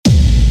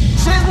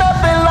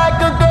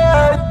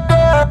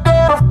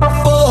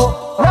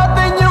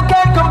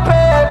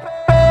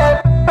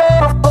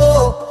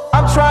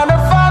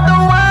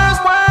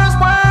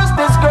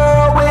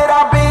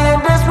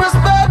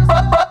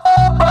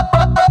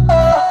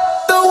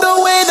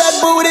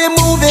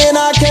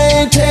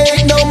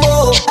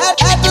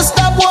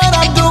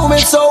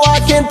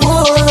can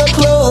pull her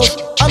close.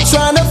 I'm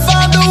trying to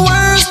find the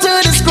words to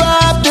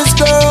describe this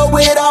girl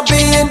without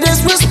being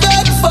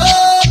disrespectful.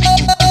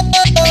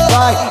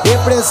 Vai,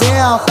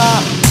 representa.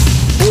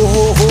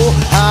 Hoho,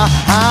 ha,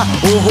 ha,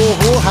 hoho,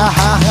 ha,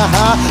 ha, ha,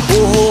 ha,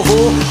 hoho,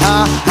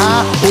 ha, ha,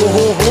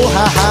 hoho,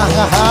 ha, ha,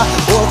 ha, ha.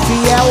 O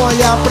fiel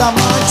olha pra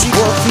amante,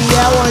 o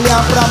fiel olha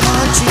pra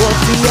amante, o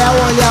fiel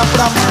olha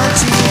pra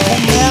amante e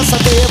começa a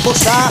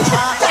debochar.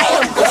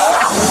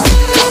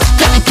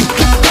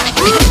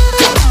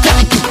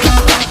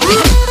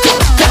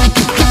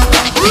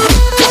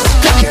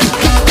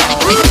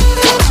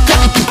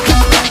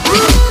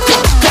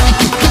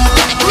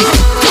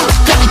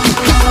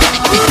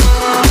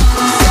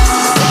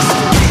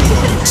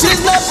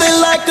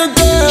 Like a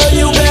girl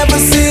you've ever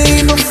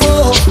seen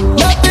before.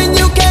 Nothing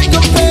you can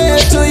compare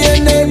to your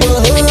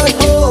neighborhood.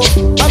 Oh,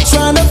 I'm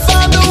trying to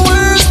find the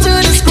words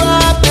to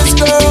describe this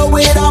girl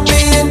without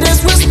being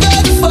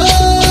disrespectful.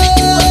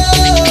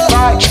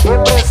 Vai,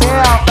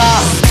 representa.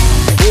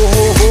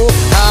 Hoho,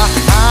 ha,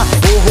 ha,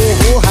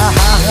 hoho, ha,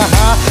 ha, ha,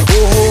 ha,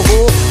 hoho,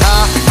 ha,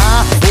 ha,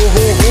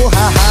 hoho,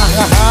 ha, ha,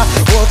 ha, ha.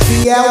 O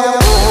fiel,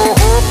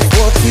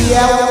 o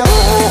fiel,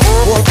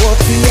 o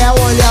fiel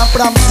olha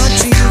pra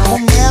amante e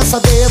começa a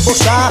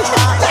debochar.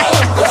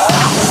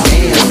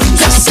 Damn,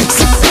 you's a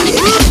sexy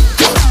bitch.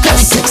 A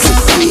sexy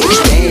bitch.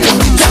 Damn,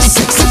 you's a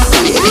sexy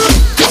bitch.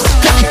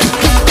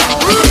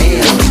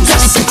 Damn, you's a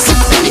sexy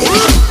bitch.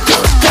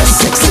 A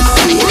sexy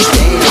bitch.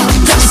 Damn,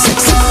 you's a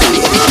sexy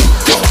bitch.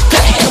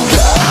 Damn,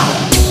 girl.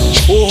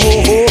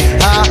 Hoho,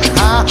 ha,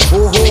 ha,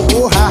 hoho,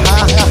 ha, ha,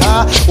 ha, ha,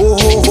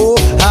 hoho,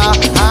 ha,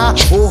 ha,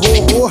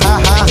 hoho, ha,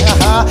 ha, ha,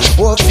 ha.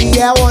 O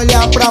fiel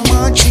olha pra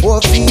amante,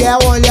 o fiel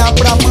olha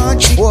pra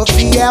amante, o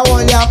fiel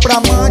olha pra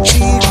amante e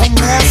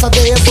começa a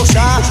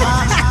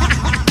debochar.